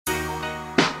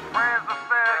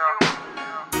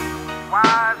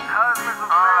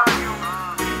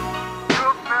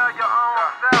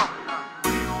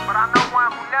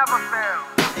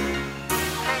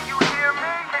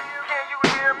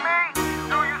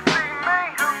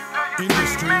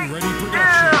Stream Ready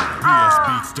Production.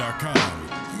 PSBeats.com.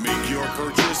 Make your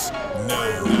purchase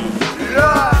now.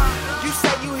 Lord, you say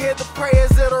you hear the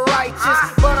prayers of the righteous,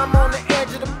 but I'm on the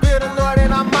edge of the building, Lord,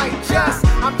 and I might just.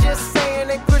 I'm just saying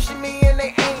they pushing me and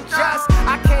they ain't just.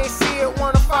 I can't see it,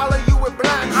 wanna follow you with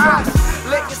blind trust.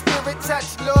 Let your spirit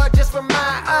touch, Lord, just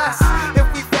remind us.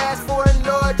 If we fast forward,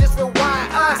 Lord, just rewind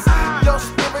us. Your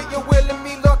spirit, your will and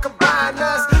me, Lord, combine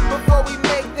us. Before we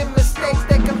make the mistakes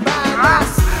that combine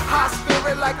us. Hot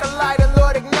spirit like a lighter,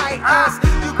 Lord, ignite us.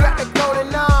 You got the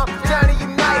golden arm, Johnny,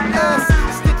 unite us.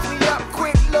 Stitch me up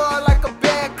quick, Lord, like a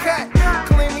bad cut.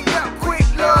 Clean me up quick,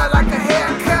 Lord, like a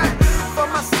haircut. For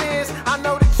my sins, I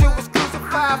know that you was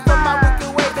crucified. For my wicked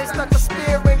ways, they stuck a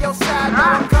spear in your side.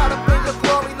 Now I'm caught up in your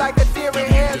glory like a deer in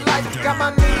headlights. Got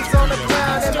my knees on the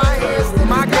ground and my hands to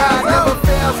my God never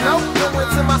fails. No,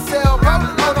 going to my cell, bro.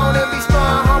 Hold on and be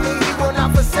strong, homie. He will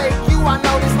not forsake you. I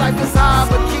know this life is hard,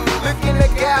 but keep looking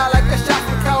at God like a shot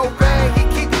from Cobain. He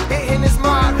keep hitting his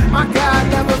mark. My God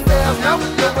never fails. No,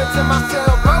 going to my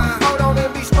cell, bro. Hold on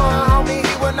and be strong, homie.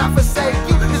 He will not forsake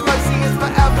you. His mercy is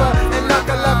forever, and none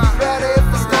can love you better. If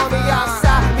it's stormy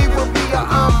outside, He will be your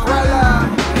umbrella.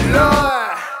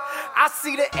 Lord, I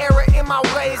see the error in my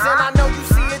ways, and I know you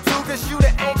see it too, cause you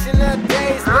the ancient of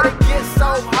days. But it gets so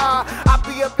hard, I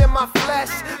be up in my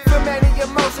flesh. Feel many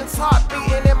emotions, heart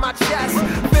beating in my chest.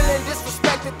 Feeling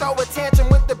disrespected, throw a tantrum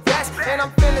with the best. And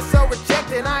I'm feeling so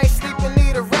rejected, I ain't sleeping,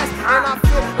 need a rest. And I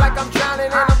feel like I'm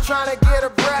drowning and I'm trying to get a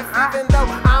breath. Even though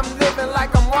I'm living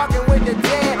like I'm walking with the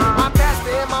dead. My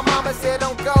pastor and my mama said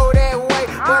don't go that way,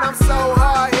 but I'm so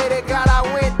hard-headed, God, I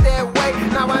went that way.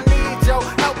 Now I need your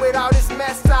help with all this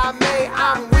mess I made.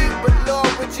 I'm weak, but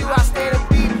Lord, with you I stand and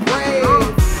be brave.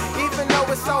 Even though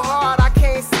it's so hard, I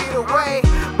can't see the way,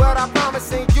 but I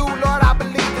promise in you, Lord, I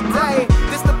believe today.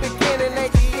 This the beginning,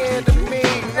 ain't the end of me.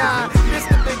 Nah, this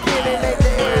the beginning, ain't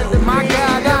the end of me. My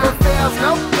God never fails.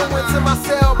 No, going to my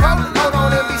cell, bro. Hold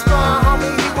on and be strong,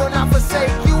 homie. He will not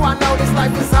forsake you. I know this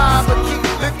life is hard, but keep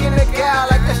looking at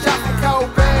God like a shot from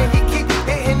Cobain. He keep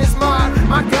hitting his mark.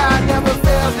 My God never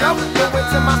fails. No, going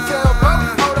to my cell, bro.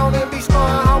 Hold on and be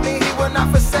strong, homie. He will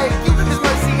not forsake you. His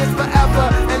mercy is forever,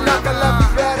 and none can love you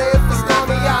better. If it's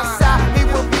stormy outside, He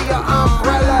will be your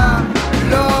umbrella.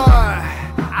 Lord,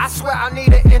 I swear I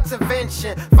need an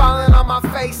intervention. Falling on my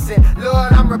face, and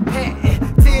Lord, I'm repenting.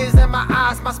 Tears in my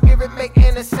eyes, my spirit make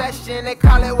intercession. They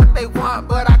call it what they want,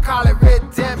 but I call it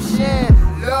redemption.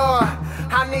 Lord,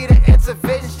 I need an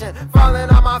intervention. Falling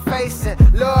on my face, and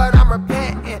Lord, I'm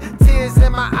repenting. Tears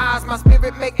in my eyes, my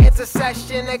spirit make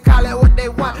intercession. They call it what they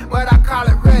want.